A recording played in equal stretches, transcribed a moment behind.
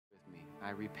I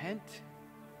repent,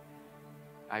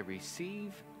 I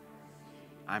receive,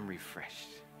 I'm refreshed.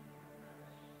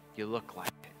 You look like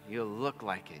it. You look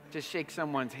like it. Just shake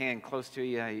someone's hand close to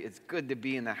you. It's good to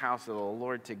be in the house of the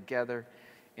Lord together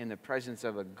in the presence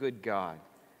of a good God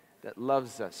that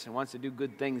loves us and wants to do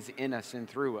good things in us and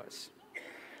through us.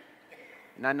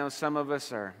 And I know some of us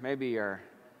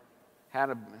had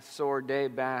a sore day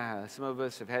back. Some of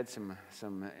us have had some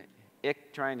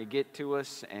ick trying to get to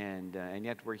us, and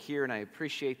yet we're here, and I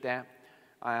appreciate that.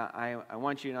 I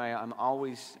want you to know I'm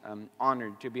always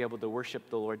honored to be able to worship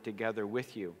the Lord together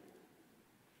with you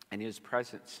in His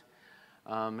presence.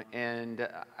 And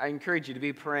I encourage you to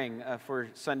be praying for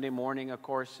Sunday morning, of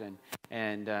course,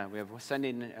 and we have a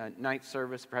Sunday night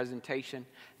service presentation.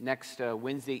 Next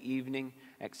Wednesday evening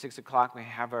at 6 o'clock, we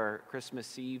have our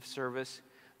Christmas Eve service,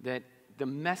 that the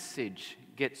message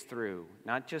gets through,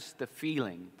 not just the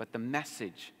feeling, but the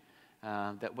message,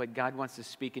 that what God wants to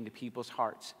speak into people's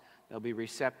hearts. They'll be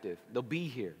receptive. They'll be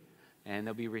here, and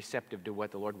they'll be receptive to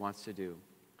what the Lord wants to do.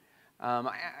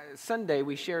 Sunday,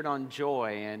 we shared on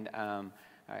joy, and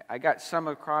I got some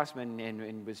across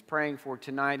and was praying for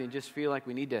tonight, and just feel like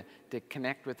we need to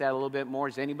connect with that a little bit more.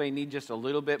 Does anybody need just a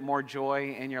little bit more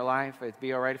joy in your life? It'd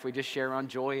be all right if we just share on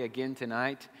joy again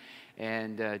tonight,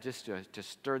 and just to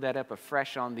stir that up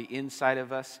afresh on the inside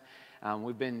of us.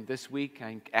 We've been this week,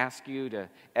 I ask you to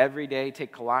every day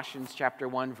take Colossians chapter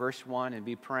 1, verse 1, and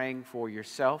be praying for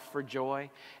yourself for joy,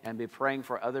 and be praying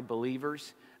for other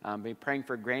believers. Be praying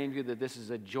for Grandview that this is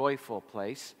a joyful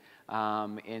place.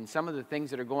 And some of the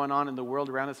things that are going on in the world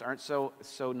around us aren't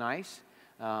so nice.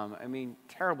 I mean,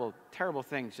 terrible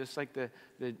things, just like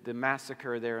the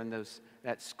massacre there in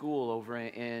that school over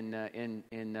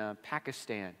in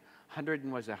Pakistan.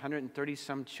 130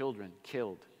 some children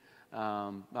killed.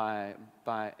 By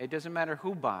it doesn't matter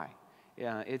who by.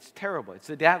 It's terrible. It's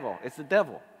the devil. It's the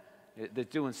devil that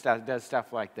does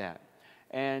stuff like that.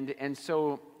 And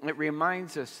so it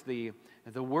reminds us the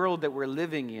world that we're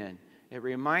living in. It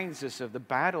reminds us of the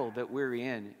battle that we're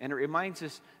in, and it reminds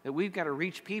us that we've got to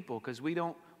reach people because we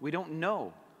don't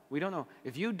know. We don't know.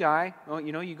 If you die, well,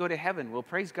 you go to heaven. Well,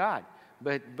 praise God.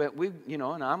 But we,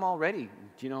 and I'm all ready,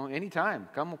 anytime.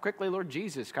 Come quickly, Lord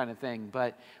Jesus, kind of thing.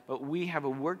 But we have a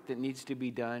work that needs to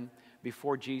be done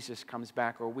before Jesus comes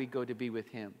back, or we go to be with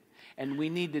Him. And we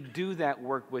need to do that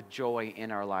work with joy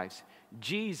in our lives.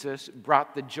 Jesus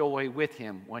brought the joy with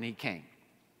Him when He came.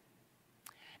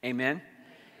 Amen?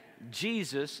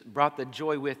 Jesus brought the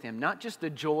joy with Him, not just the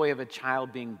joy of a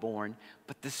child being born,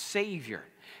 but the Savior.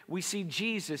 We see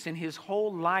Jesus in His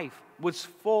whole life was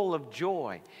full of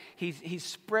joy. He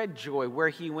spread joy where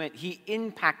He went. He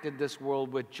impacted this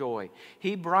world with joy.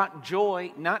 He brought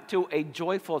joy not to a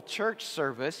joyful church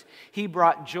service. He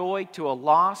brought joy to a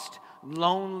lost,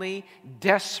 lonely,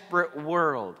 desperate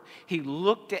world. He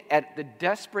looked at the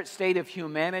desperate state of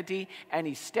humanity, and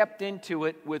He stepped into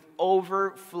it with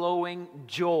overflowing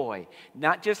joy.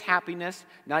 Not just happiness,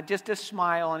 not just a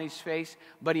smile on His face,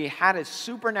 but He had a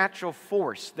supernatural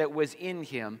force that was in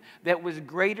Him that was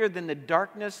greater than the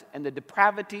darkness and the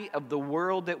depravity of the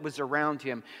world that was around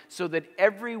Him, so that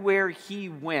everywhere He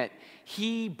went,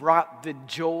 He brought the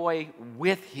joy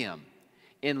with Him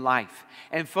in life.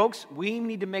 And folks, we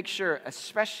need to make sure,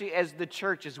 especially as the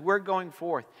church, as we're going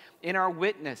forth in our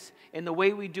witness, in the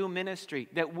way we do ministry,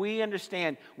 that we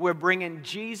understand we're bringing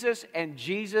Jesus, and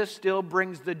Jesus still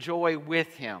brings the joy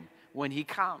with Him when He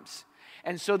comes.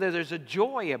 And so there's a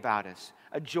joy about us,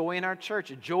 a joy in our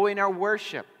church, a joy in our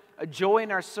worship, a joy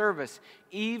in our service.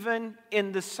 Even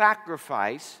in the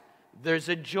sacrifice, there's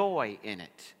a joy in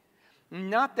it.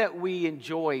 Not that we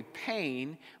enjoy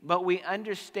pain, but we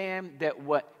understand that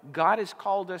what God has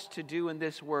called us to do in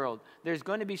this world, there's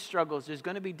going to be struggles, there's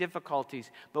going to be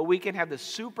difficulties, but we can have the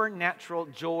supernatural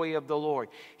joy of the Lord.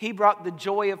 He brought the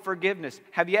joy of forgiveness.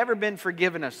 Have you ever been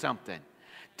forgiven of something?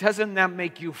 Doesn't that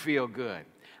make you feel good?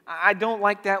 I don't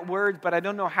like that word, but I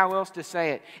don't know how else to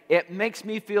say it. It makes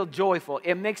me feel joyful.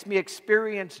 It makes me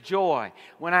experience joy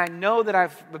when I know that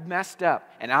I've messed up.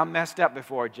 And I'm messed up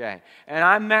before, Jay. And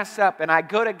I mess up, and I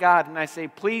go to God, and I say,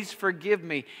 please forgive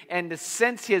me. And to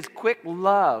sense His quick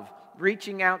love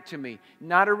reaching out to me.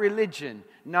 Not a religion.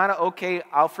 Not okay,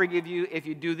 I'll forgive you if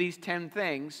you do these 10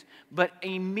 things. But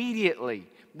immediately,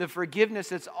 the forgiveness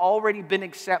that's already been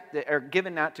accepted or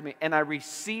given out to me, and I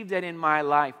receive that in my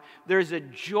life. There's a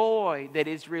joy that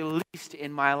is released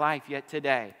in my life yet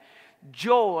today.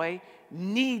 Joy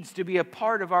needs to be a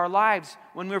part of our lives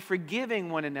when we're forgiving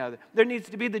one another. There needs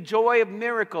to be the joy of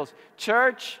miracles.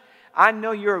 Church, I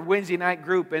know you're a Wednesday night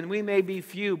group, and we may be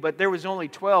few, but there was only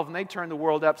 12, and they turned the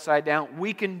world upside down.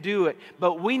 We can do it,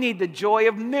 but we need the joy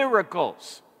of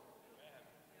miracles.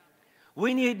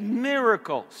 We need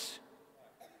miracles.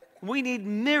 We need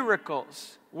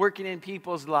miracles working in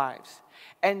people's lives.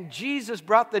 And Jesus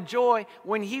brought the joy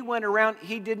when he went around.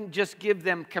 He didn't just give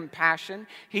them compassion.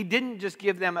 He didn't just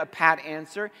give them a pat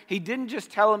answer. He didn't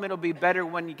just tell them it'll be better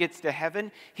when he gets to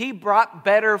heaven. He brought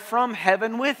better from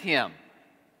heaven with him.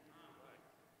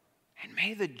 And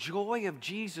may the joy of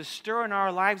Jesus stir in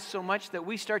our lives so much that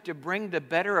we start to bring the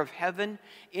better of heaven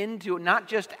into not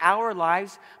just our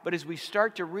lives, but as we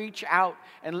start to reach out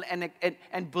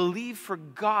and believe for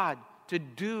God to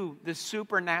do the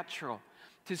supernatural,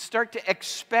 to start to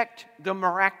expect the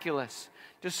miraculous,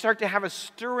 to start to have a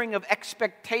stirring of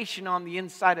expectation on the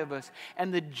inside of us,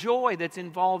 and the joy that's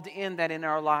involved in that in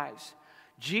our lives.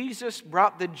 Jesus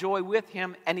brought the joy with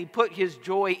him, and he put his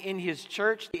joy in his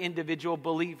church, the individual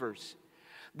believers.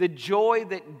 The joy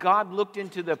that God looked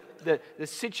into the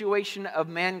situation of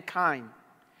mankind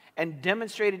and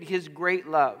demonstrated his great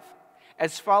love.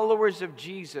 As followers of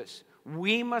Jesus,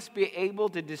 we must be able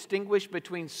to distinguish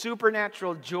between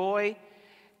supernatural joy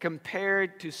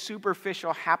compared to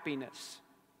superficial happiness.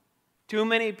 Too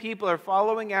many people are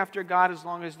following after God as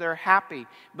long as they're happy.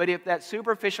 But if that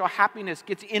superficial happiness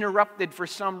gets interrupted for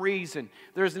some reason,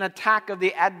 there's an attack of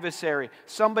the adversary.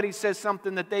 Somebody says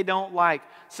something that they don't like.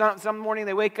 Some morning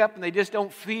they wake up and they just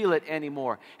don't feel it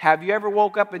anymore. Have you ever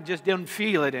woke up and just didn't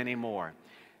feel it anymore?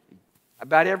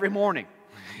 About every morning.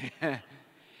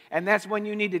 And that's when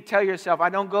you need to tell yourself, I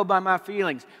don't go by my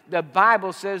feelings. The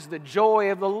Bible says the joy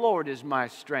of the Lord is my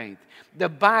strength. The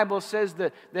Bible says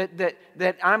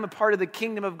that I'm a part of the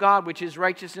kingdom of God, which is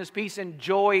righteousness, peace, and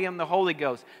joy in the Holy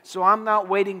Ghost. So I'm not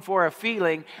waiting for a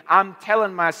feeling. I'm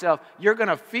telling myself, you're going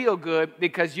to feel good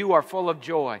because you are full of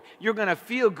joy. You're going to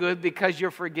feel good because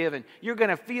you're forgiven. You're going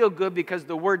to feel good because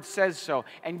the Word says so.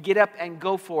 And get up and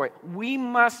go for it. We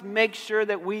must make sure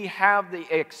that we have the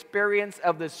experience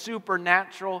of the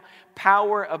supernatural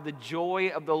power of the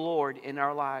joy of the Lord in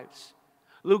our lives.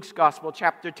 Luke's Gospel,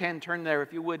 chapter 10, turn there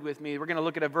if you would with me. We're going to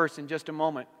look at a verse in just a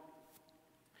moment.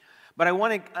 But I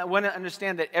want to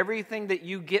understand that everything that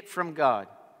you get from God,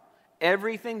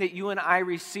 everything that you and I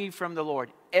receive from the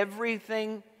Lord,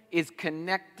 everything is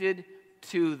connected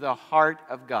to the heart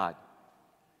of God.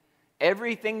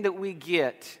 Everything that we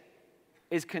get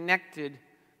is connected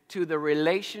to the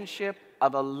relationship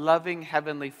of a loving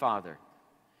Heavenly Father.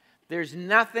 There's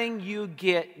nothing you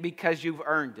get because you've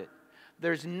earned it.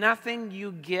 There's nothing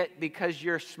you get because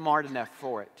you're smart enough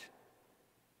for it.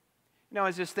 You know, I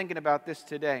was just thinking about this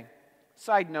today.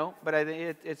 Side note, but I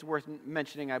think it's worth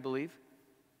mentioning, I believe.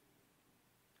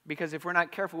 Because if we're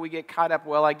not careful, we get caught up,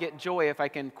 well, I get joy if I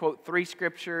can quote 3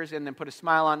 scriptures and then put a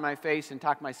smile on my face and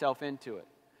talk myself into it.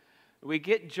 We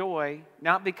get joy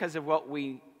not because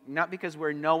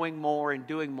we're knowing more and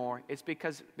doing more. It's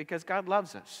because God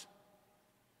loves us.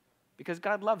 Because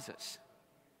God loves us.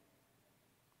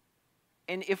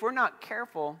 And if we're not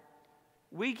careful,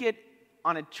 we get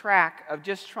on a track of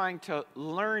just trying to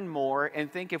learn more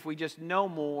and think if we just know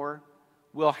more,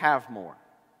 we'll have more.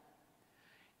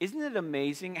 Isn't it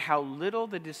amazing how little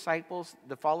the disciples,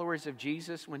 the followers of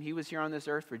Jesus, when he was here on this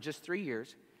earth for just 3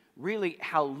 years, really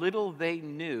how little they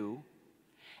knew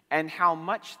and how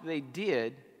much they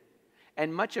did,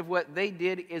 and much of what they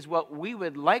did is what we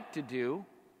would like to do,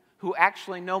 who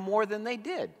actually know more than they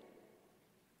did.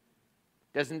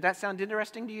 Doesn't that sound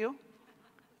interesting to you?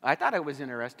 I thought it was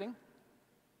interesting.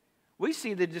 We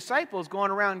see the disciples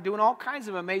going around doing all kinds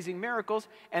of amazing miracles,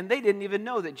 and they didn't even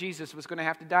know that Jesus was going to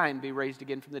have to die and be raised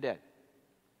again from the dead.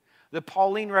 The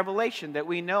Pauline revelation that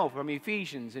we know from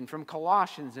Ephesians and from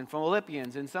Colossians and from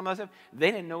Philippians and some other stuff,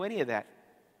 they didn't know any of that.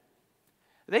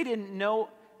 They didn't know.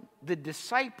 The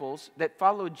disciples that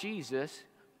followed Jesus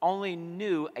only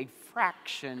knew a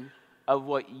fraction of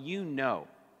what you know.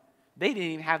 They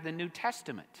didn't even have the New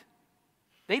Testament.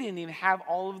 They didn't even have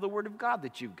all of the Word of God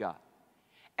that you've got.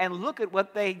 And look at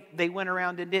what they went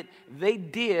around and did. They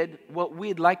did what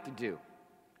we'd like to do.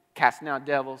 Casting out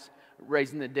devils,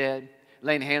 raising the dead,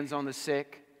 laying hands on the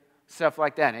sick, stuff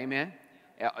like that. Amen?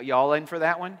 Y'all in for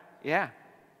that one? Yeah.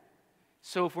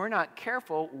 So if we're not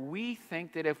careful, we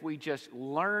think that if we just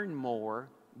learn more,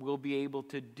 we'll be able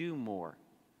to do more.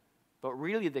 But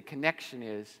really the connection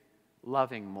is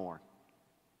loving more.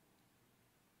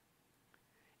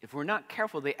 If we're not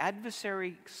careful, the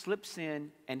adversary slips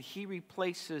in and he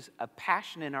replaces a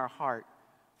passion in our heart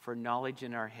for knowledge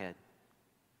in our head.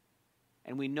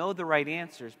 And we know the right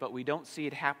answers, but we don't see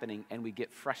it happening and we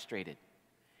get frustrated.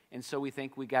 And so we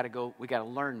think we got to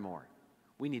learn more.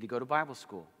 We need to go to Bible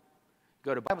school.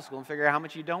 Go to Bible school and figure out how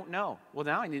much you don't know. Well,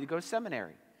 now I need to go to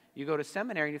seminary. You go to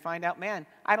seminary and you find out, man,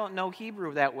 I don't know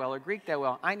Hebrew that well or Greek that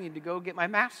well. I need to go get my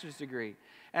master's degree.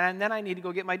 And then I need to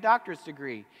go get my doctorate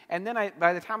degree. And then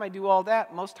by the time I do all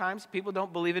that, most times people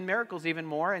don't believe in miracles even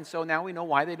more. And so now we know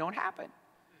why they don't happen.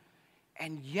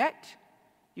 And yet,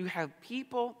 you have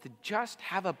people that just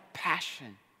have a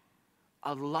passion,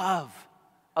 a love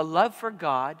for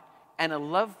God and a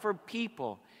love for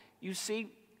people. You see,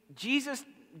 Jesus,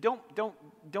 don't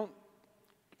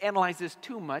analyze this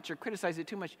too much or criticize it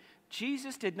too much.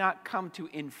 Jesus did not come to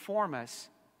inform us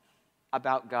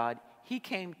about God. He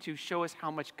came to show us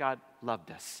how much God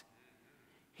loved us.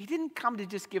 He didn't come to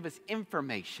just give us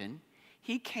information.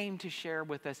 He came to share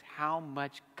with us how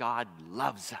much God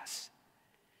loves us.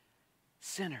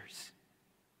 Sinners,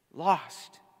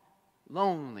 lost,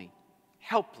 lonely,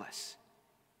 helpless.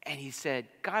 And he said,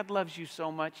 God loves you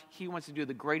so much, he wants to do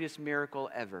the greatest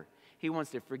miracle ever. He wants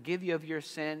to forgive you of your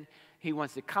sin. He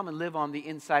wants to come and live on the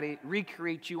inside,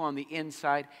 recreate you on the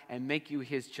inside, and make you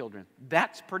his children.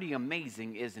 That's pretty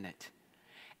amazing, isn't it?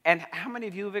 And how many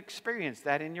of you have experienced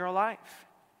that in your life?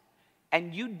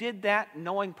 And you did that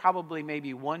knowing probably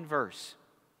maybe one verse.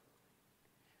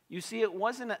 You see, it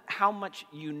wasn't how much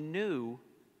you knew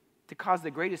to cause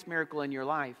the greatest miracle in your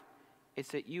life. It's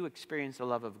that you experienced the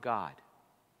love of God,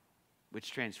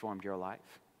 which transformed your life.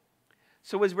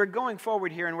 So as we're going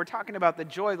forward here and we're talking about the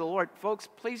joy of the Lord, folks,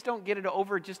 please don't get it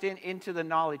over just into the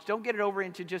knowledge. Don't get it over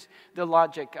into just the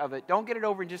logic of it. Don't get it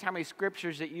over in just how many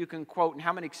scriptures that you can quote and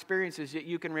how many experiences that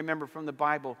you can remember from the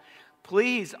Bible.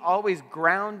 Please always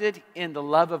ground it in the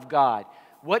love of God.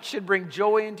 What should bring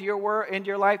joy into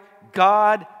your life?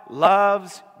 God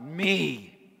loves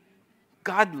me.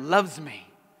 God loves me.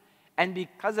 And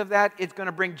because of that, it's going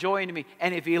to bring joy into me.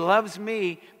 And if he loves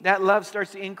me, that love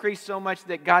starts to increase so much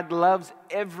that God loves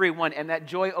everyone. And that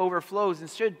joy overflows and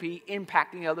should be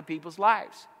impacting other people's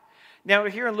lives. Now,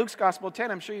 here in Luke's Gospel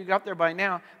 10, I'm sure you got there by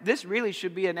now, this really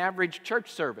should be an average church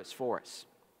service for us.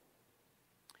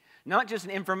 Not just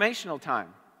an informational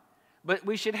time, but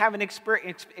we should have an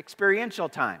experiential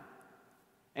time.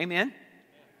 Amen?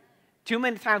 Too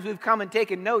many times we've come and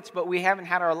taken notes, but we haven't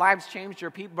had our lives changed or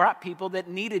brought people that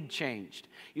needed changed.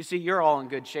 You see, you're all in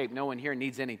good shape. No one here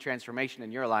needs any transformation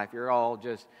in your life. You're all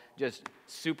just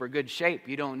super good shape.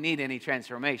 You don't need any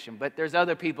transformation. But there's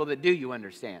other people that do, you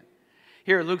understand.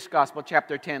 Here, Luke's Gospel,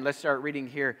 chapter 10. Let's start reading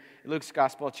here. Luke's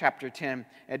Gospel, chapter 10,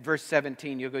 at verse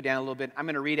 17. You'll go down a little bit. I'm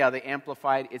going to read out the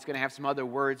Amplified. It's going to have some other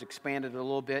words expanded a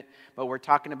little bit. But we're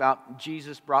talking about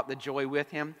Jesus brought the joy with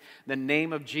him. The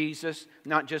name of Jesus,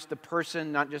 not just the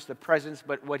person, not just the presence,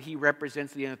 but what he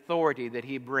represents, the authority that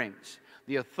he brings.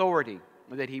 The authority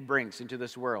that he brings into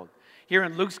this world. Here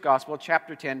in Luke's Gospel,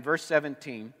 chapter 10, verse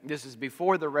 17. This is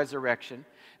before the resurrection.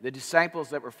 The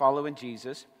disciples that were following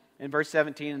Jesus. In verse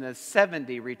 17, and the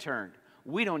 70 returned.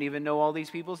 We don't even know all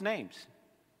these people's names.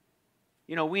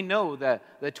 You know, we know the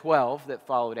 12 that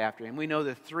followed after him. We know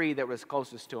the 3 that was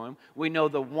closest to him. We know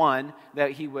the 1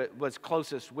 that he was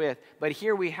closest with. But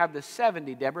here we have the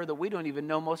 70, Deborah, that we don't even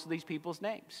know most of these people's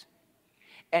names.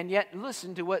 And yet,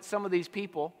 listen to what some of these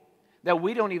people that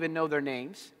we don't even know their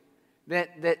names,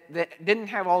 that didn't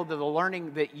have all of the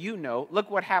learning that you know,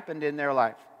 look what happened in their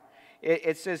life.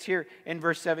 It says here in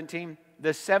verse 17,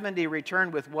 the 70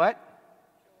 returned with what?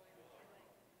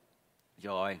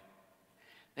 Joy.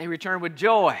 They returned with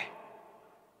joy.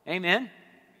 Amen?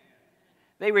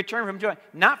 They returned from joy.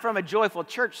 Not from a joyful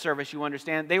church service, you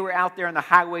understand. They were out there in the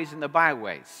highways and the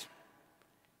byways.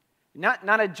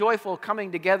 Not a joyful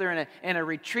coming together in a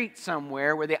retreat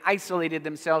somewhere where they isolated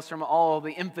themselves from all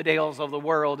the infidels of the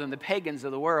world and the pagans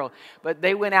of the world. But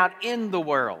they went out in the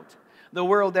world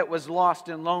that was lost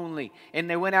and lonely. And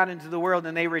they went out into the world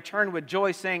and they returned with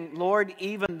joy saying, Lord,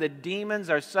 even the demons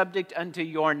are subject unto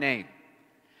your name.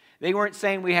 They weren't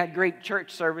saying we had great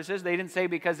church services. They didn't say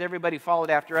because everybody followed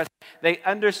after us. They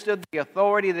understood the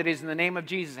authority that is in the name of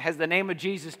Jesus. Has the name of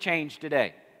Jesus changed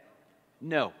today?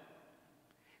 No.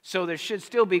 So there should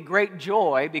still be great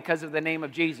joy because of the name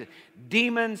of Jesus.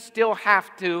 Demons still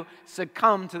have to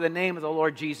succumb to the name of the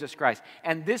Lord Jesus Christ.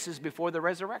 And this is before the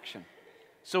resurrection.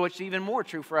 So it's even more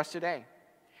true for us today.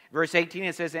 Verse 18,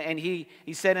 it says, and he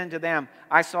said unto them,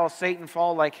 I saw Satan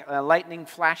fall like lightning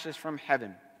flashes from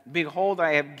heaven. Behold,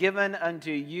 I have given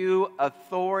unto you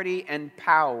authority and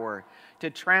power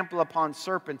to trample upon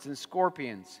serpents and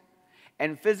scorpions,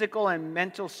 and physical and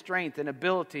mental strength and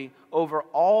ability over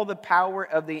all the power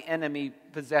of the enemy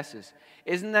possesses.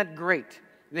 Isn't that great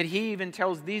that he even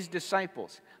tells these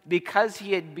disciples, because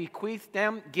he had bequeathed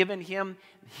them, given him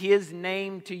his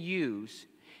name to use,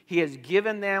 He has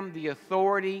given them the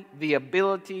authority, the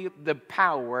ability, the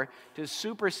power to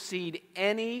supersede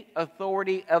any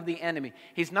authority of the enemy.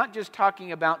 He's not just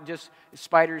talking about just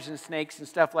spiders and snakes and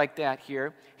stuff like that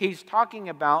here. He's talking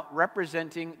about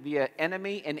representing the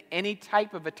enemy and any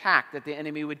type of attack that the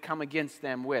enemy would come against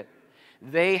them with.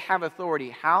 They have authority.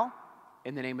 How?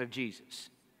 In the name of Jesus.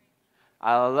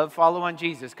 I love following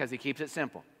Jesus because he keeps it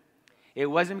simple. It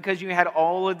wasn't because you had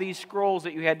all of these scrolls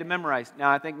that you had to memorize.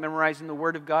 Now, I think memorizing the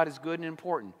Word of God is good and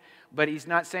important. But he's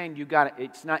not saying you got it.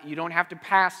 It's not. You don't have to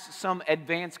pass some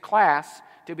advanced class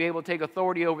to be able to take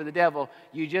authority over the devil.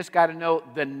 You just got to know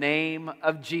the name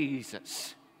of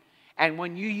Jesus. And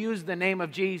when you use the name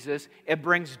of Jesus, it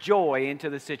brings joy into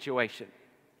the situation.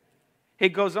 He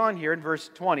goes on here in verse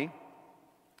 20,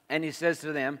 and he says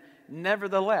to them,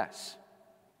 nevertheless.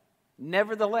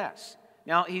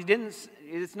 Now,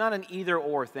 it's not an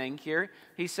either-or thing here.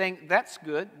 He's saying, that's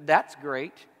good, that's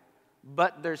great,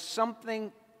 but there's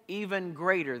something even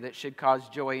greater that should cause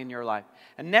joy in your life.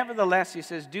 And nevertheless, he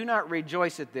says, do not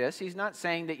rejoice at this. He's not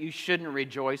saying that you shouldn't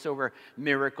rejoice over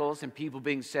miracles and people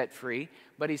being set free,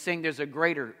 but he's saying there's a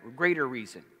greater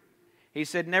reason. He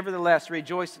said, nevertheless,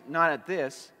 rejoice not at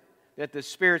this, that the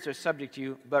spirits are subject to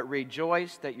you, but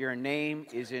rejoice that your name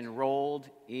is enrolled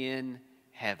in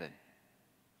heaven.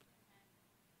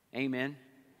 Amen.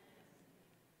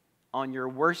 On your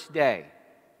worst day,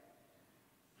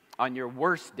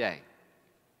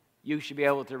 you should be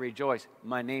able to rejoice.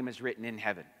 My name is written in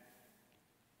heaven.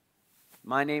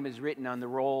 My name is written on the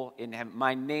roll in heaven.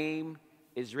 My name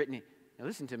is written. Now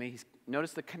listen to me.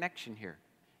 Notice the connection here.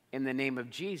 In the name of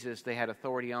Jesus, they had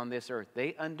authority on this earth.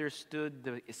 They understood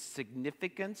the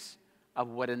significance of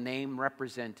what a name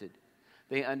represented.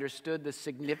 They understood the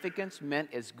significance meant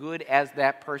as good as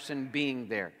that person being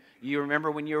there. You remember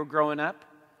when you were growing up?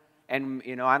 And,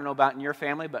 I don't know about in your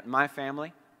family, but in my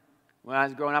family, when I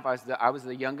was growing up, I was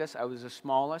the youngest, I was the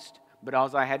smallest, but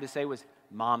all I had to say was,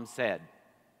 Mom said.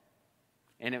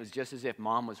 And it was just as if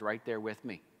Mom was right there with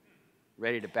me,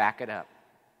 ready to back it up.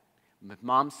 If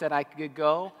Mom said I could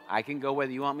go, I can go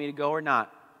whether you want me to go or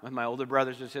not. With my older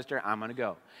brothers or sister, I'm going to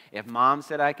go. If Mom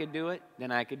said I could do it,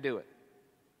 then I could do it.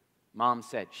 Mom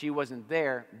said. She wasn't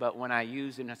there, but when I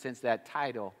used, in a sense, that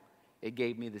title, it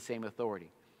gave me the same authority.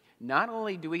 Not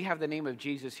only do we have the name of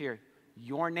Jesus here,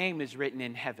 your name is written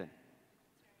in heaven.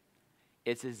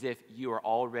 It's as if you are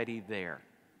already there.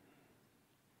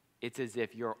 It's as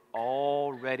if you're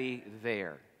already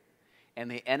there.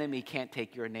 And the enemy can't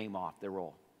take your name off the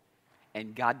roll.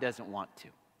 And God doesn't want to.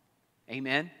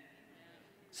 Amen?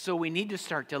 So we need to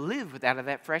start to live out of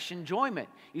that fresh enjoyment.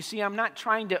 You see, I'm not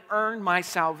trying to earn my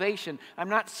salvation. I'm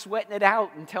not sweating it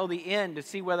out until the end to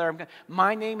see whether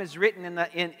my name is written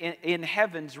in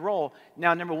heaven's roll.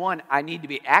 Now, number one, I need to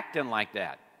be acting like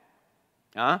that.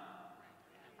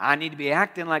 I need to be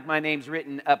acting like my name's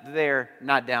written up there,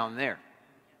 not down there.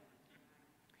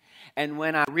 And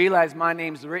when I realize my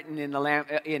name's written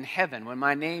in heaven, when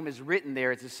my name is written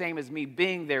there, it's the same as me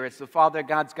being there. It's the Father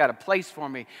God's got a place for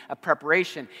me, a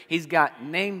preparation. He's got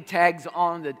name tags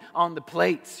on the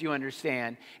plates, you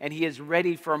understand, and He is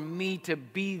ready for me to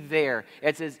be there.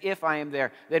 It's as if I am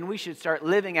there. Then we should start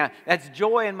living out. That's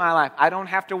joy in my life. I don't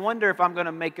have to wonder if I'm going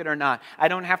to make it or not. I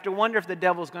don't have to wonder if the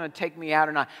devil's going to take me out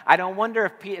or not. I don't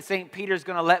wonder if St. Peter's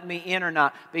going to let me in or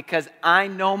not, because I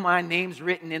know my name's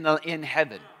written in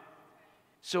heaven.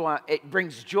 So it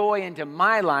brings joy into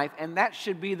my life, and that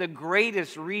should be the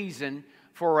greatest reason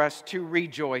for us to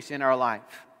rejoice in our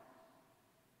life.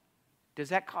 Does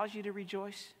that cause you to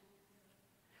rejoice?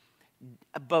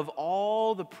 Above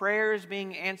all the prayers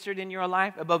being answered in your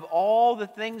life, above all the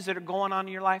things that are going on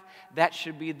in your life, that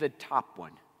should be the top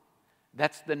one.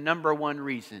 That's the number one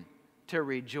reason to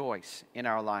rejoice in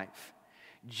our life.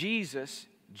 Jesus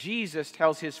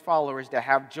tells His followers to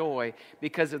have joy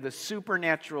because of the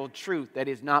supernatural truth that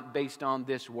is not based on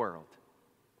this world.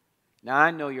 Now,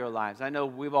 I know your lives. I know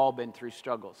we've all been through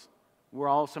struggles.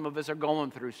 Some of us are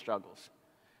going through struggles.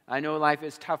 I know life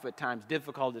is tough at times,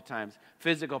 difficult at times,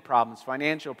 physical problems,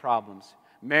 financial problems,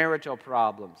 marital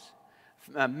problems,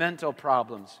 mental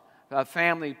problems,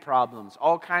 family problems,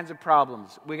 all kinds of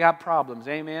problems. We got problems,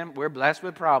 amen? We're blessed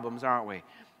with problems, aren't we?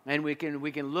 And we can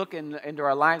look into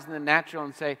our lives in the natural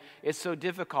and say, it's so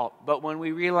difficult. But when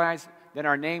we realize that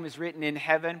our name is written in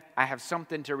heaven, I have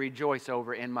something to rejoice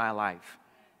over in my life,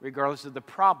 regardless of the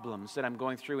problems that I'm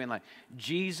going through in life.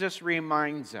 Jesus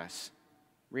reminds us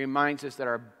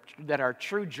that our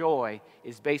true joy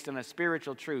is based on a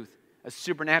spiritual truth, a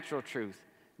supernatural truth,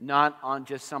 not on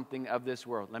just something of this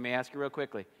world. Let me ask you real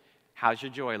quickly, how's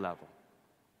your joy level?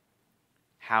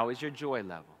 How is your joy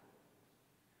level?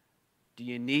 Do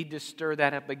you need to stir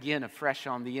that up again afresh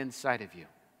on the inside of you?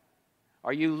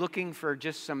 Are you looking for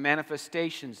just some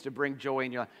manifestations to bring joy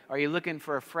in your life? Are you looking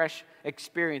for a fresh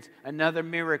experience, another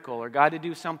miracle, or God to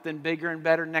do something bigger and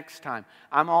better next time?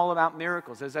 I'm all about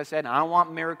miracles. As I said, I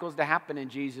want miracles to happen in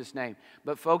Jesus' name.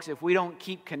 But folks, if we don't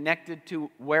keep connected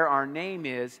to where our name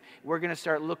is, we're going to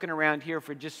start looking around here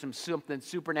for just something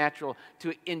supernatural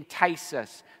to entice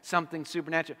us, something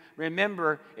supernatural.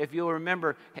 Remember, if you'll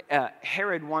remember,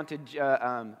 Herod wanted,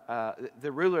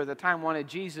 the ruler at the time wanted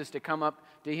Jesus to come up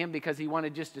to him because he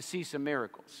wanted just to see some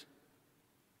miracles.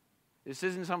 This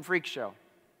isn't some freak show.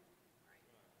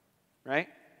 Right?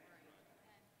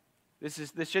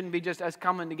 This shouldn't be just us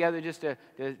coming together just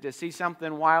to see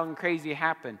something wild and crazy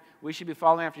happen. We should be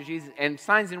following after Jesus, and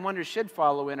signs and wonders should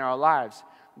follow in our lives.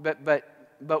 But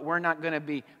we're not going to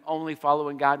be only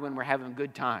following God when we're having a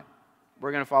good time.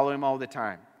 We're going to follow Him all the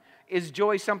time. Is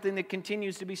joy something that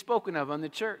continues to be spoken of in the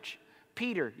church?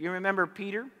 Peter, you remember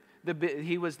Peter?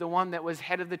 He was the one that was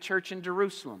head of the church in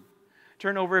Jerusalem.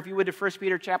 Turn over, if you would, to 1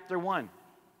 Peter chapter 1.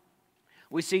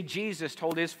 We see Jesus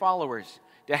told His followers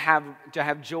to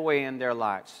have joy in their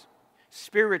lives.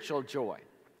 Spiritual joy.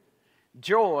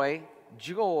 Joy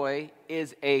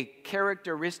is a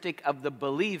characteristic of the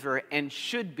believer and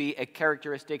should be a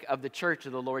characteristic of the church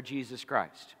of the Lord Jesus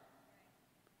Christ.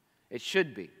 It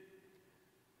should be.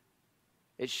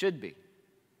 It should be.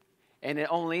 And it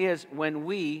only is when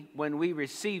we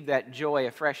receive that joy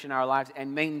afresh in our lives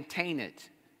and maintain it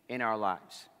in our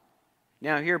lives.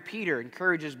 Now here Peter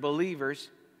encourages believers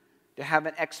to have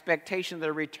an expectation of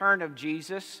the return of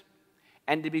Jesus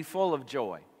and to be full of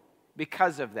joy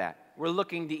because of that. We're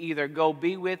looking to either go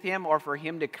be with Him or for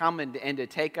Him to come and to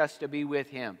take us to be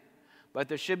with Him. But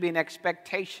there should be an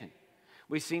expectation.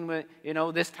 We've seen,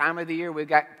 this time of the year, we've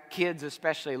got kids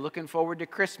especially looking forward to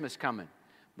Christmas coming.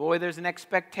 Boy, there's an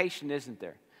expectation, isn't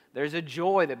there? There's a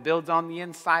joy that builds on the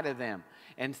inside of them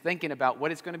and thinking about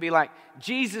what it's going to be like.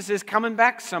 Jesus is coming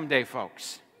back someday,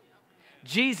 folks.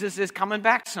 Jesus is coming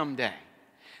back someday.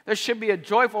 There should be a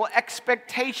joyful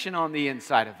expectation on the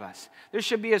inside of us. There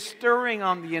should be a stirring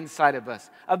on the inside of us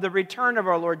of the return of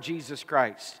our Lord Jesus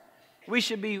Christ. We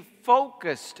should be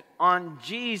focused on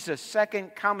Jesus'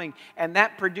 second coming, and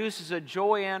that produces a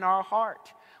joy in our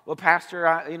heart. Well,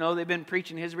 Pastor, they've been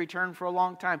preaching His return for a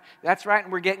long time. That's right,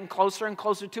 and we're getting closer and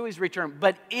closer to His return.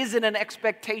 But is it an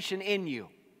expectation in you?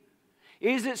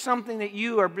 Is it something that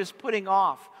you are just putting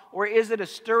off? Or is it a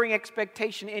stirring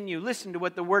expectation in you? Listen to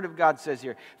what the Word of God says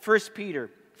here. 1 Peter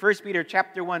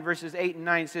chapter 1, verses 8 and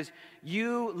 9 says,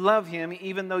 you love Him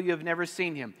even though you have never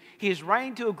seen Him. He is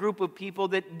writing to a group of people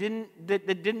that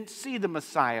didn't see the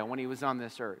Messiah when He was on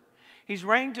this earth. He's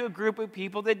writing to a group of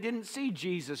people that didn't see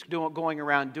Jesus going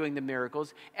around doing the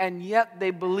miracles, and yet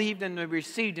they believed and they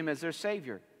received Him as their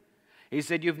Savior. He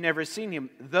said, you've never seen Him.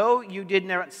 Though you did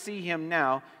not see Him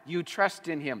now, you trust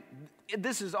in Him.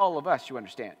 This is all of us, you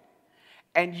understand.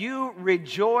 And you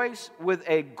rejoice with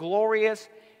a glorious,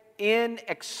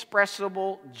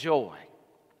 inexpressible joy.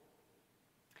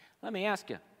 Let me ask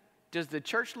you, does the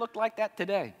church look like that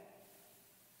today?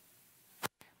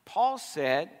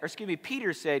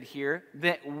 Peter said here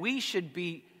that we should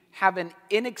have an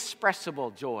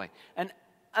inexpressible joy, an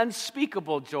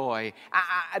unspeakable joy,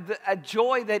 a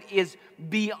joy that is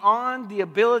beyond the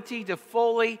ability to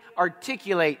fully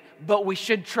articulate, but we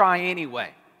should try anyway.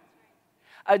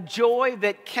 A joy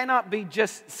that cannot be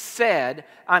just said,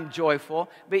 I'm joyful,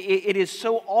 but it is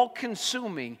so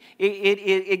all-consuming.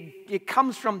 It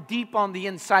comes from deep on the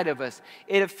inside of us.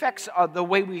 It affects the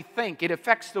way we think. It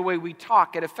affects the way we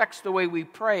talk. It affects the way we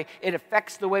pray. It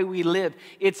affects the way we live.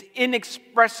 It's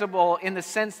inexpressible in the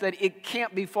sense that it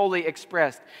can't be fully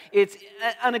expressed. It's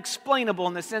unexplainable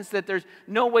in the sense that there's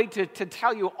no way to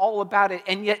tell you all about it,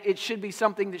 and yet it should be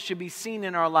something that should be seen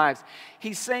in our lives.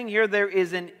 He's saying here there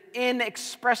is an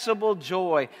inexpressible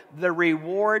joy. The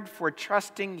reward for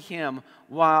trusting Him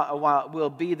will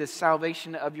be the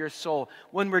salvation of your soul.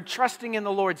 When we're trusting in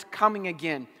the Lord's coming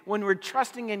again, when we're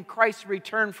trusting in Christ's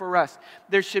return for us,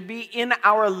 there should be in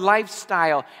our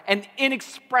lifestyle an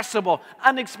inexpressible,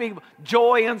 unspeakable,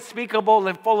 joy unspeakable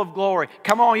and full of glory.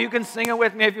 Come on, you can sing it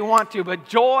with me if you want to, but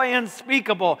joy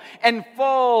unspeakable and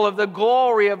full of the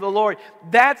glory of the Lord.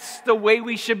 That's the way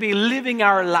we should be living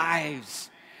our lives.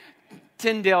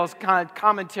 Tyndale's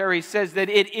commentary says that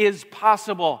it is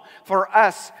possible for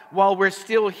us, while we're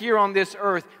still here on this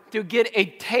earth, to get a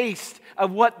taste of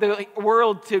what the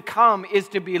world to come is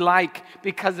to be like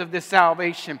because of this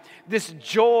salvation. This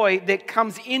joy that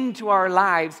comes into our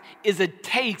lives is a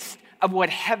taste of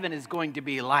what heaven is going to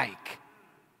be like.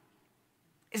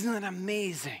 Isn't that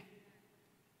amazing?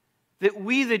 That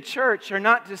we, the church, are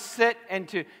not to sit and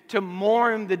to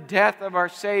mourn the death of our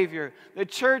Savior. The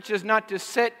church is not to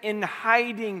sit in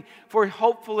hiding for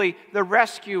hopefully the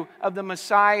rescue of the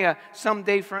Messiah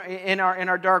someday in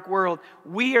our dark world.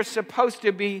 We are supposed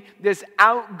to be this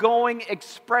outgoing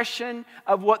expression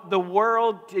of what the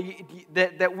world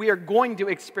that we are going to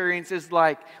experience is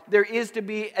like. There is to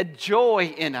be a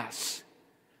joy in us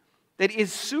that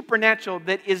is supernatural,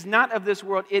 that is not of this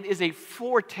world. It is a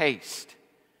foretaste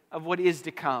of what is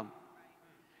to come.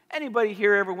 Anybody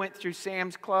here ever went through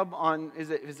Sam's Club on, is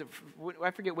it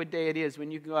I forget what day it is, when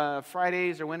you go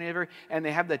Fridays or whenever, and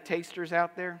they have the tasters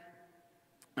out there?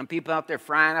 And people out there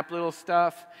frying up little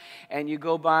stuff, and you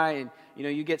go by and,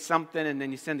 you get something, and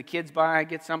then you send the kids by,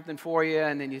 get something for you,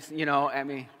 and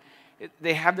then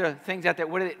they have the things out there.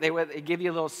 They give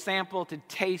you a little sample to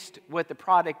taste what the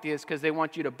product is because they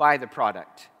want you to buy the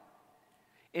product.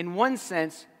 In one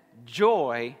sense,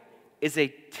 joy is a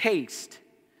taste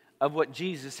of what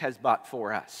Jesus has bought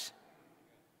for us.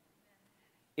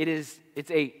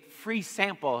 It's a free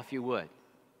sample, if you would,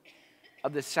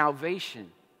 of the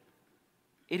salvation.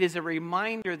 It is a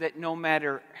reminder that no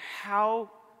matter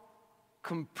how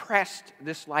compressed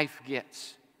this life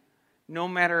gets, no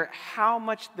matter how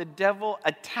much the devil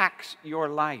attacks your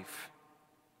life,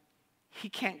 he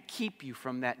can't keep you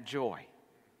from that joy.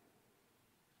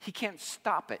 He can't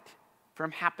stop it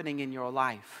from happening in your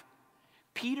life.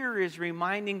 Peter is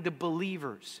reminding the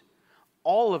believers,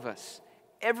 all of us,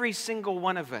 every single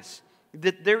one of us,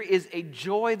 that there is a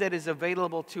joy that is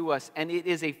available to us, and it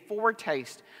is a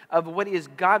foretaste of what is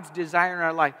God's desire in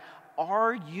our life.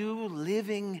 Are you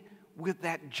living with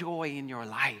that joy in your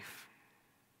life?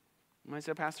 You might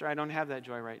say, Pastor, I don't have that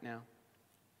joy right now.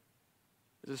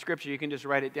 There's a scripture, you can just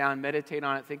write it down, meditate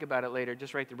on it, think about it later.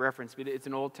 Just write the reference. It's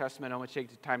an Old Testament. I'm going to take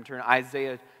the time to turn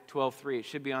Isaiah 12:3. It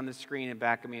should be on the screen in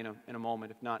back of me in a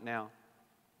moment, if not now.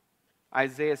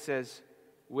 Isaiah says,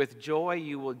 with joy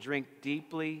you will drink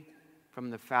deeply from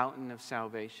the fountain of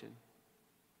salvation.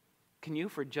 Can you,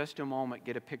 for just a moment,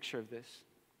 get a picture of this?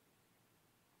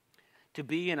 To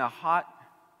be in a hot,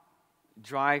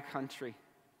 dry country,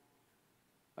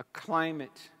 a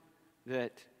climate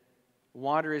that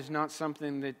water is not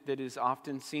something that is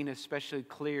often seen, especially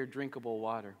clear, drinkable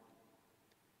water.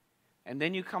 And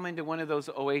then you come into one of those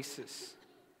oases,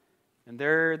 and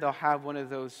there they'll have one of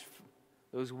those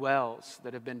wells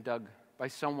that have been dug by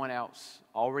someone else,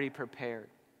 already prepared.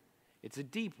 It's a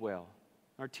deep well,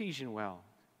 artesian well.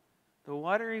 The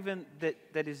water even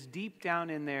that is deep down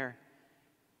in there,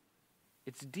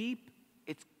 it's deep,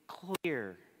 it's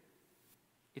clear,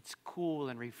 it's cool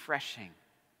and refreshing.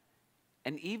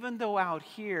 And even though out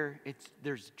here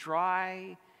there's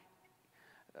dry,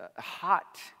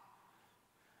 hot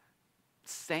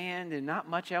sand and not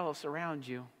much else around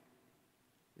you,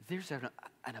 there's an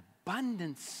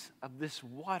abundance of this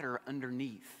water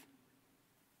underneath.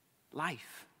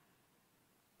 Life.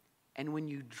 And when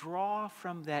you draw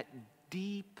from that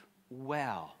deep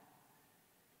well,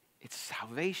 it's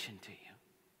salvation to you.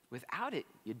 Without it,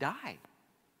 you die.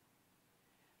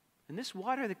 And this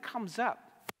water that comes up,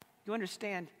 you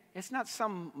understand, it's not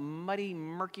some muddy,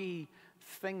 murky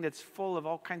thing that's full of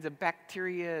all kinds of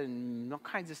bacteria and all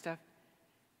kinds of stuff.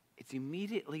 It's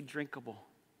immediately drinkable,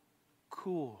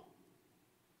 cool,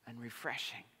 and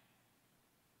refreshing.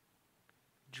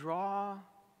 Draw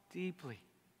deeply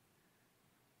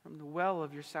from the well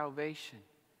of your salvation.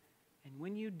 And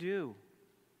when you do,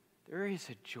 there is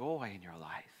a joy in your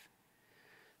life.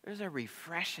 There's a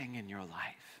refreshing in your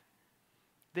life.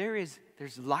 There's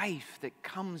life that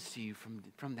comes to you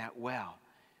from that well.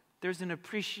 There's an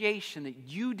appreciation that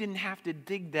you didn't have to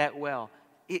dig that well.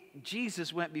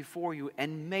 Jesus went before you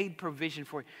and made provision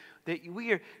for you. That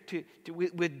we are to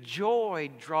with joy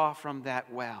draw from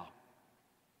that well.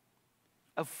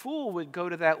 A fool would go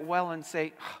to that well and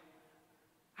say, oh,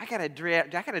 I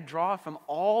gotta draw from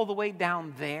all the way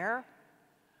down there.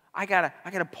 I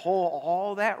gotta pull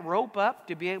all that rope up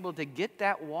to be able to get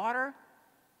that water.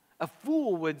 A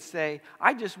fool would say,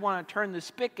 I just want to turn the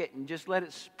spigot and just let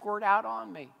it squirt out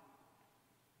on me.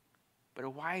 But a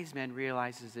wise man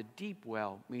realizes a deep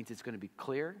well means it's going to be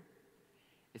clear,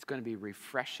 it's going to be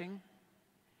refreshing,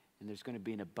 and there's going to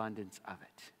be an abundance of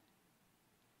it.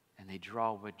 And they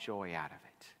draw with joy out of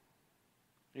it.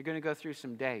 You're going to go through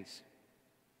some days.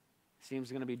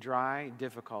 Seems going to be dry,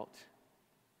 difficult.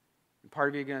 And part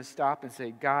of you are going to stop and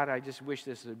say, God, I just wish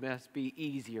this must be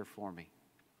easier for me.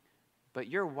 But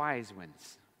you're wise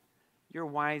ones. You're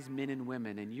wise men and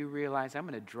women, and you realize I'm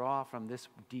going to draw from this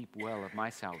deep well of my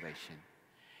salvation.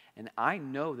 And I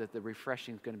know that the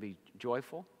refreshing is going to be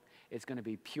joyful. It's going to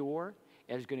be pure.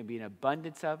 There's going to be an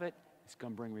abundance of it. It's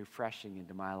going to bring refreshing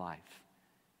into my life.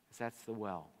 Because that's the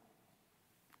well.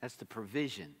 That's the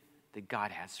provision that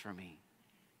God has for me.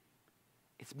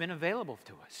 It's been available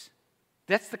to us.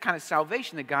 That's the kind of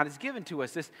salvation that God has given to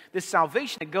us. This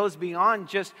salvation that goes beyond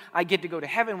just, I get to go to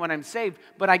heaven when I'm saved,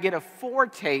 but I get a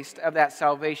foretaste of that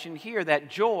salvation here, that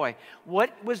joy.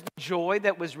 What was the joy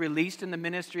that was released in the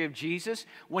ministry of Jesus?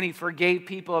 When He forgave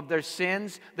people of their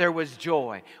sins, there was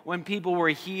joy. When people were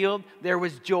healed, there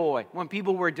was joy. When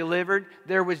people were delivered,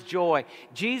 there was joy.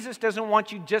 Jesus doesn't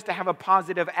want you just to have a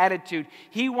positive attitude.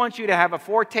 He wants you to have a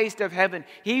foretaste of heaven.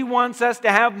 He wants us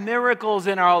to have miracles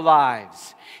in our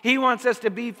lives. He wants us to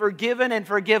be forgiven and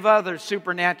forgive others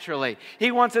supernaturally.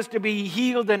 He wants us to be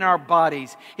healed in our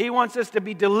bodies. He wants us to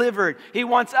be delivered. He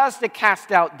wants us to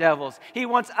cast out devils. He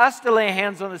wants us to lay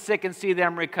hands on the sick and see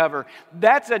them recover.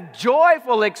 That's a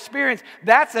joyful experience.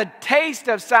 That's a taste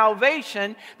of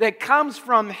salvation that comes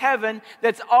from heaven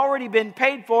that's already been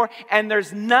paid for, and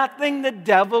there's nothing the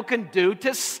devil can do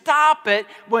to stop it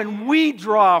when we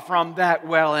draw from that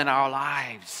well in our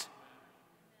lives.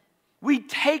 We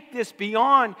take this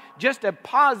beyond just a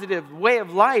positive way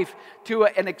of life to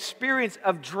an experience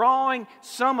of drawing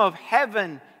some of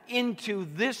heaven into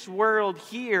this world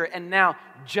here and now,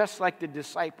 just like the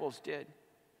disciples did.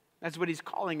 That's what He's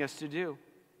calling us to do.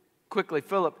 Quickly,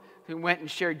 Philip, who went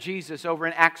and shared Jesus over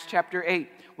in Acts chapter 8.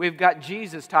 We've got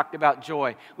Jesus talked about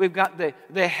joy. We've got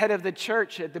the head of the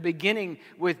church at the beginning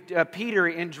with Peter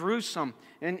in Jerusalem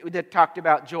and that talked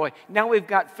about joy. Now we've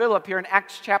got Philip here in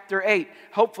Acts chapter 8.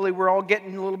 Hopefully we're all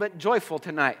getting a little bit joyful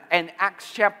tonight. And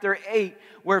Acts chapter 8,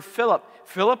 where Philip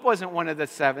wasn't one of the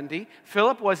 70.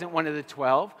 Philip wasn't one of the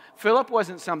 12. Philip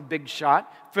wasn't some big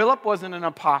shot. Philip wasn't an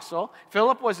apostle.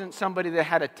 Philip wasn't somebody that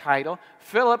had a title.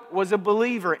 Philip was a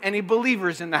believer. Any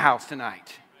believers in the house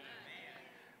tonight?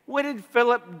 What did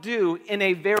Philip do in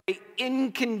a very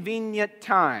inconvenient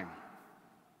time?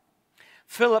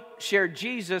 Philip shared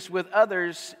Jesus with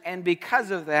others, and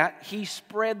because of that, he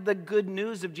spread the good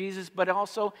news of Jesus, but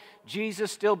also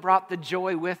Jesus still brought the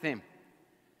joy with him.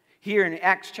 Here in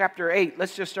Acts chapter 8,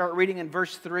 let's just start reading in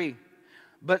verse 3.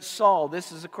 But Saul,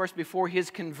 this is of course before his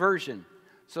conversion,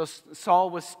 so Saul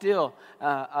was still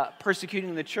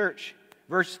persecuting the church.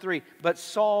 Verse 3, but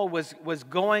Saul was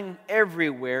going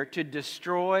everywhere to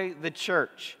destroy the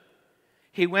church.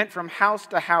 He went from house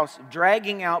to house,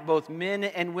 dragging out both men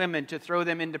and women to throw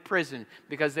them into prison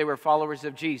because they were followers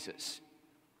of Jesus.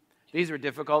 These were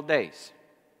difficult days.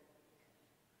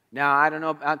 Now, I don't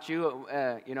know about you,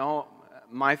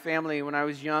 my family, when I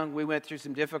was young, we went through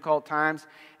some difficult times,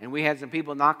 and we had some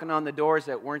people knocking on the doors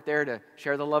that weren't there to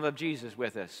share the love of Jesus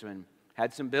with us, and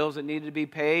had some bills that needed to be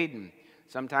paid, and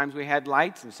sometimes we had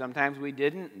lights, and sometimes we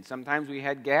didn't, and sometimes we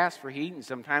had gas for heat, and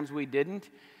sometimes we didn't.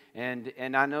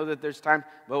 And I know that there's times,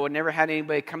 but we never had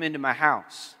anybody come into my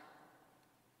house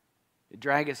to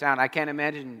drag us out. I can't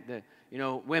imagine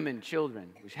the women,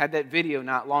 children. We had that video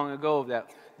not long ago of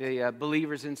the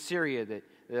believers in Syria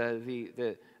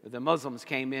that the Muslims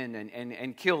came in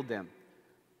and killed them.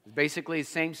 It's basically the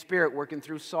same spirit working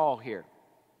through Saul here,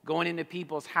 going into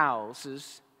people's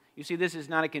houses. You see, this is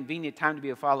not a convenient time to be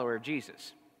a follower of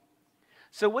Jesus.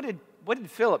 So what did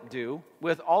Philip do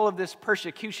with all of this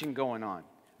persecution going on?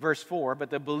 Verse 4,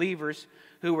 but the believers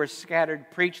who were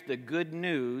scattered preached the good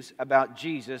news about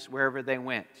Jesus wherever they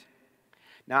went.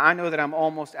 Now, I know that I'm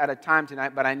almost out of time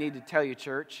tonight, but I need to tell you,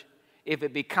 church, if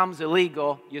it becomes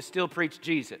illegal, you still preach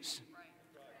Jesus.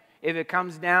 If it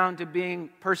comes down to being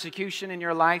persecution in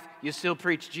your life, you still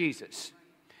preach Jesus.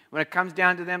 When it comes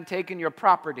down to them taking your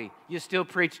property, you still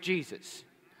preach Jesus.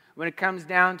 When it comes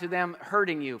down to them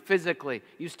hurting you physically,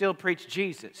 you still preach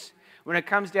Jesus. When it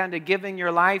comes down to giving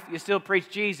your life, you still preach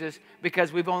Jesus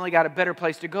because we've only got a better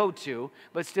place to go to,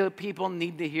 but still people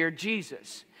need to hear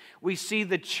Jesus. We see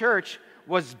the church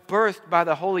was birthed by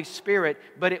the Holy Spirit,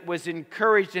 but it was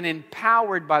encouraged and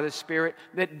empowered by the Spirit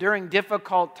that during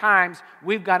difficult times,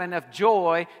 we've got enough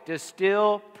joy to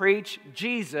still preach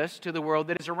Jesus to the world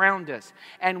that is around us.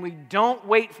 And we don't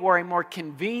wait for a more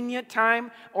convenient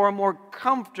time or a more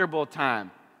comfortable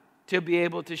time to be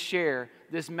able to share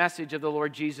this message of the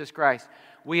Lord Jesus Christ.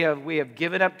 We have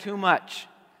given up too much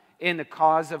in the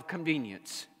cause of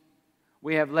convenience.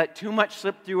 We have let too much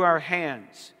slip through our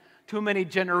hands. Too many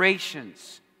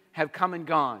generations have come and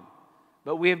gone.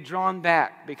 But we have drawn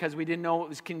back because we didn't know it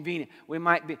was convenient.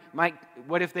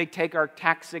 What if they take our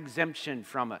tax exemption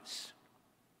from us?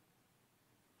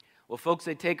 Well, folks,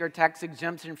 they take our tax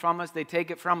exemption from us, they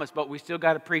take it from us, but we still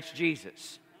got to preach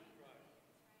Jesus.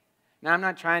 Now, I'm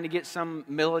not trying to get some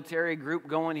military group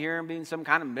going here and being some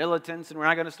kind of militants, and we're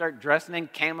not going to start dressing in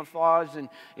camouflage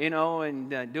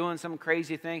and doing some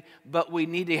crazy thing. But we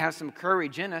need to have some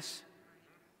courage in us.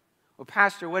 Well,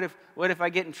 Pastor, what if I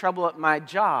get in trouble at my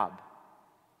job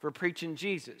for preaching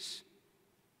Jesus?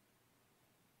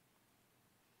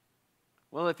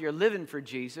 Well, if you're living for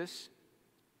Jesus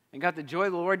and got the joy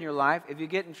of the Lord in your life, if you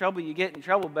get in trouble, you get in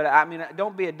trouble. But I mean,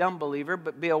 don't be a dumb believer,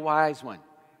 but be a wise one.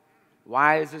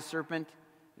 Wise as serpent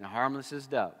and harmless as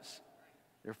doves.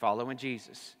 They're following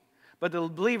Jesus. But the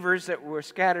believers that were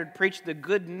scattered preached the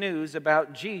good news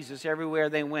about Jesus everywhere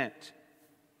they went.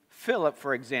 Philip,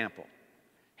 for example.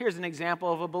 Here's an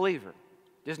example of a believer.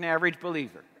 Just an average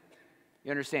believer. You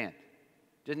understand?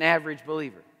 Just an average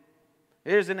believer.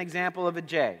 Here's an example of a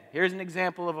J. Here's an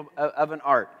example of an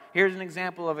Art. Here's an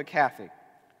example of a Catholic.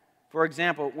 For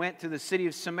example, went to the city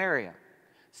of Samaria.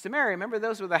 Samaria, remember,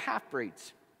 those were the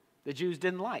half-breeds the Jews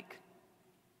didn't like.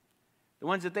 The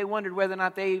ones that they wondered whether or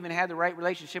not they even had the right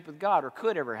relationship with God or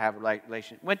could ever have a right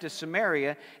relationship. Went to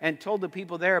Samaria and told the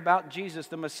people there about Jesus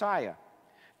the Messiah.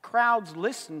 Crowds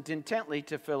listened intently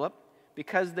to Philip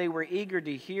because they were eager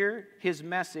to hear his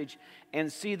message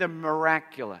and see the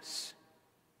miraculous.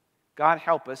 God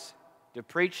help us to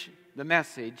preach the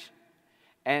message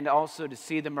and also to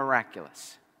see the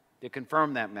miraculous, to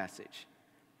confirm that message.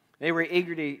 They were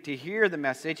eager to hear the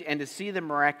message and to see the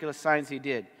miraculous signs he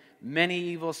did. Many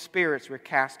evil spirits were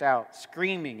cast out,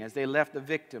 screaming as they left the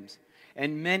victims,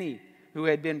 and many who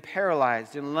had been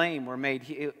paralyzed and lame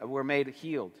were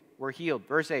healed.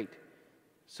 Verse 8,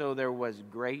 so there was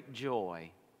great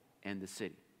joy in the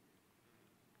city.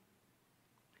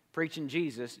 Preaching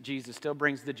Jesus, Jesus still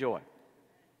brings the joy.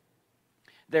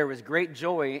 There was great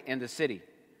joy in the city.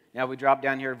 Now we drop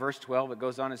down here to verse 12. It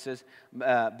goes on and says,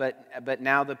 but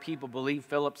now the people believe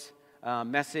Philip's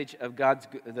message of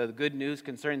the good news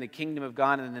concerning the kingdom of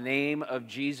God in the name of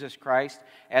Jesus Christ.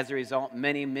 As a result,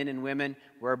 many men and women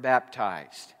were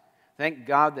baptized. Thank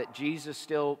God that Jesus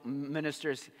still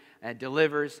ministers and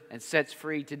delivers and sets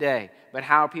free today. But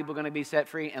how are people going to be set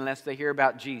free unless they hear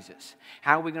about Jesus?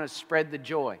 How are we going to spread the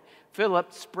joy?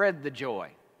 Philip spread the joy.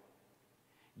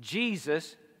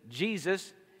 Jesus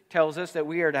tells us that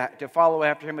we are to follow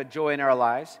after him with joy in our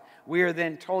lives. We are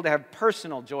then told to have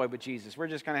personal joy with Jesus. We're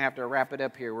just going to have to wrap it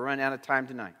up here. We're running out of time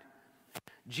tonight.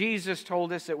 Jesus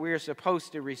told us that we are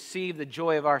supposed to receive the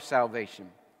joy of our salvation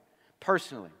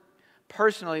personally.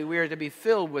 Personally, we are to be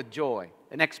filled with joy,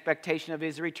 an expectation of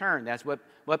his return. That's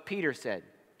what Peter said.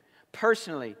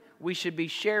 Personally, we should be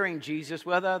sharing Jesus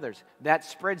with others. That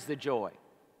spreads the joy.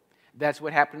 That's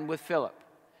what happened with Philip.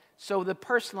 So the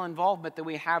personal involvement that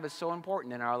we have is so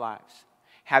important in our lives.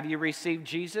 Have you received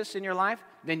Jesus in your life?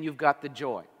 Then you've got the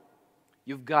joy.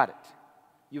 You've got it.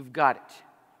 You've got it.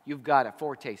 You've got a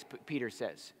foretaste, Peter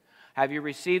says. Have you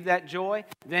received that joy?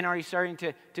 Then are you starting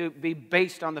to be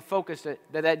based on the focus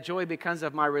that joy becomes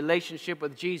of my relationship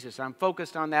with Jesus? I'm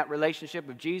focused on that relationship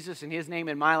of Jesus and his name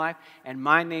in my life and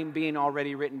my name being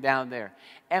already written down there.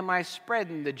 Am I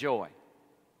spreading the joy?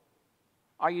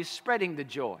 Are you spreading the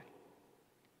joy?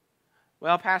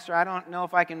 Well, Pastor, I don't know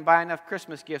if I can buy enough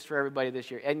Christmas gifts for everybody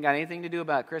this year. It ain't got anything to do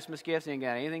about Christmas gifts. It ain't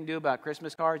got anything to do about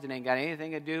Christmas cards. It ain't got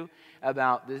anything to do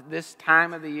about this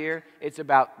time of the year. It's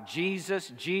about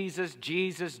Jesus, Jesus,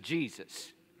 Jesus,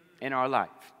 Jesus in our life.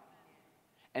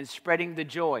 And spreading the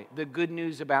joy, the good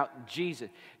news about Jesus.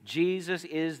 Jesus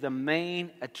is the main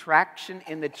attraction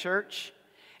in the church.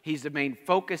 He's the main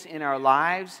focus in our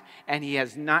lives. And he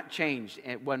has not changed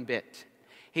one bit.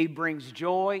 He brings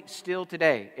joy still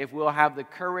today if we'll have the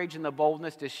courage and the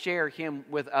boldness to share him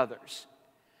with others.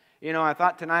 You know, I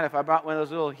thought tonight if I brought one of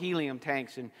those little helium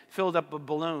tanks and filled up a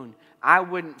balloon, I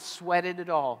wouldn't sweat it at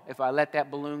all if I let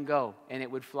that balloon go and it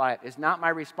would fly. It's not my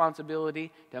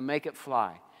responsibility to make it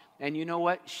fly. And you know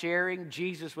what? Sharing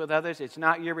Jesus with others, it's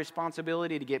not your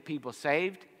responsibility to get people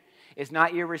saved. It's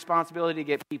not your responsibility to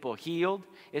get people healed.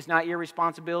 It's not your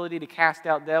responsibility to cast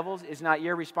out devils. It's not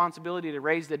your responsibility to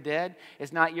raise the dead.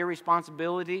 It's not your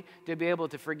responsibility to be able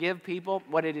to forgive people.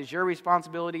 What it is your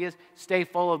responsibility is, stay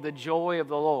full of the joy of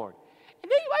the Lord.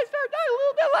 And then you might start dying a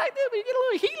little bit like this, but you get a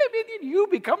little helium in you, you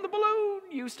become the balloon.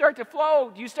 You start to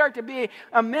float. You start to be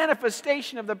a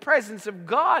manifestation of the presence of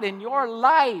God in your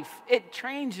life. It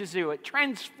changes you. It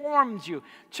transforms you.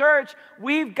 Church,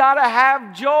 we've got to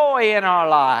have joy in our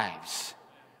lives.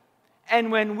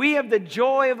 And when we have the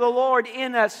joy of the Lord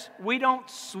in us, we don't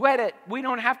sweat it. We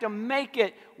don't have to make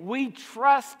it. We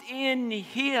trust in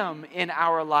him in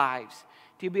our lives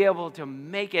to be able to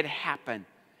make it happen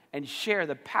and share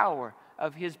the power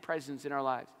of his presence in our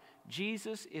lives.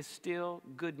 Jesus is still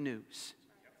good news.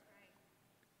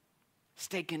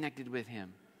 Stay connected with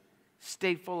him.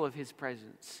 Stay full of his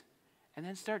presence. And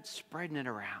then start spreading it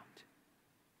around.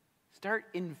 Start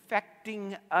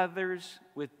infecting others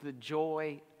with the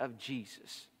joy of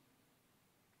Jesus.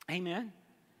 Amen?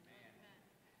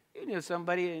 You know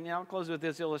somebody, and I'll close with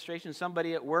this illustration,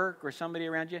 somebody at work or somebody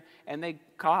around you, and they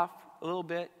cough a little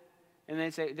bit, and they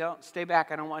say, don't, stay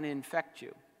back, I don't want to infect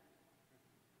you.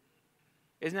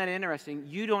 Isn't that interesting?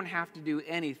 You don't have to do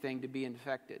anything to be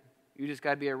infected. You just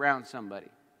got to be around somebody.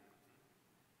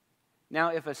 Now,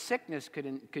 if a sickness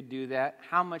could do that,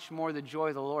 how much more the joy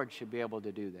of the Lord should be able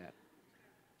to do that?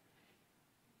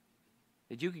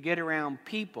 That you could get around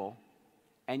people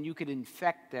and you could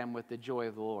infect them with the joy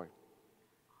of the Lord.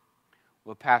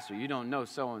 Well, Pastor, you don't know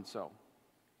so-and-so.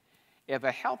 If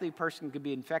a healthy person could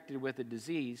be infected with a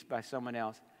disease by someone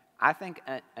else, I think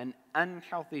an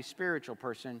unhealthy spiritual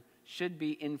person should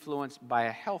be influenced by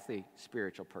a healthy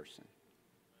spiritual person.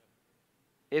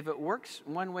 If it works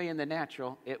one way in the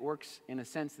natural, it works in a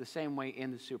sense the same way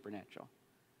in the supernatural.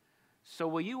 So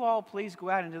will you all please go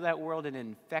out into that world and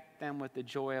infect them with the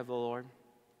joy of the Lord?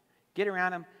 Get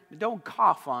around them. Don't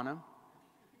cough on them,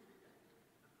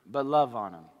 but love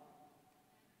on them.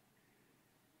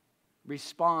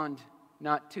 Respond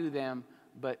not to them,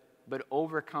 but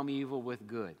overcome evil with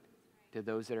good to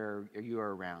those that you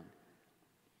are around.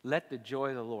 Let the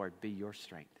joy of the Lord be your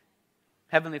strength.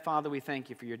 Heavenly Father, we thank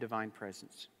you for your divine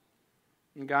presence.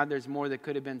 And God, there's more that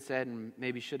could have been said and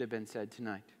maybe should have been said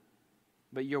tonight.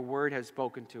 But your word has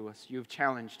spoken to us. You've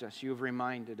challenged us. You've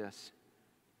reminded us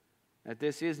that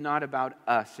this is not about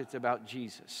us. It's about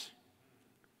Jesus.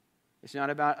 It's not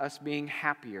about us being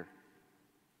happier.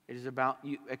 It is about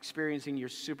you experiencing your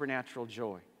supernatural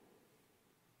joy.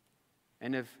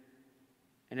 And if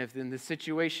in the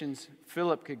situations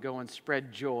Philip could go and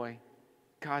spread joy,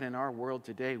 God, in our world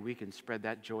today, we can spread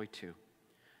that joy too.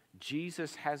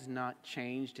 Jesus has not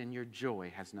changed and your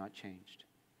joy has not changed.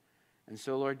 And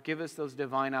so, Lord, give us those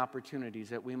divine opportunities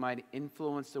that we might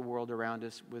influence the world around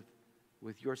us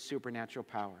with your supernatural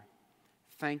power.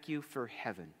 Thank you for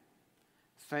heaven.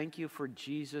 Thank you for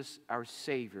Jesus, our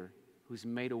Savior, who's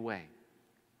made a way.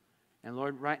 And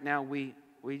Lord, right now we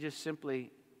just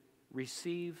simply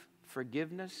receive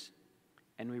forgiveness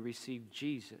and we receive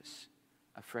Jesus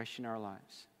afresh in our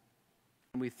lives.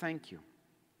 And we thank you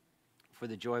for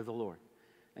the joy of the Lord.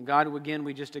 And God, again,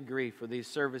 we just agree for these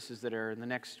services that are in the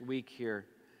next week here,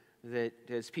 that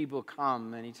as people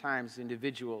come, many times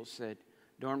individuals that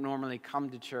don't normally come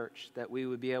to church, that we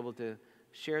would be able to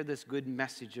share this good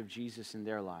message of Jesus in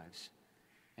their lives,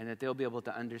 and that they'll be able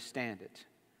to understand it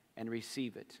and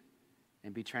receive it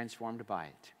and be transformed by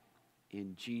it.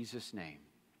 In Jesus' name,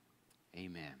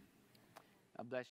 amen. God bless you.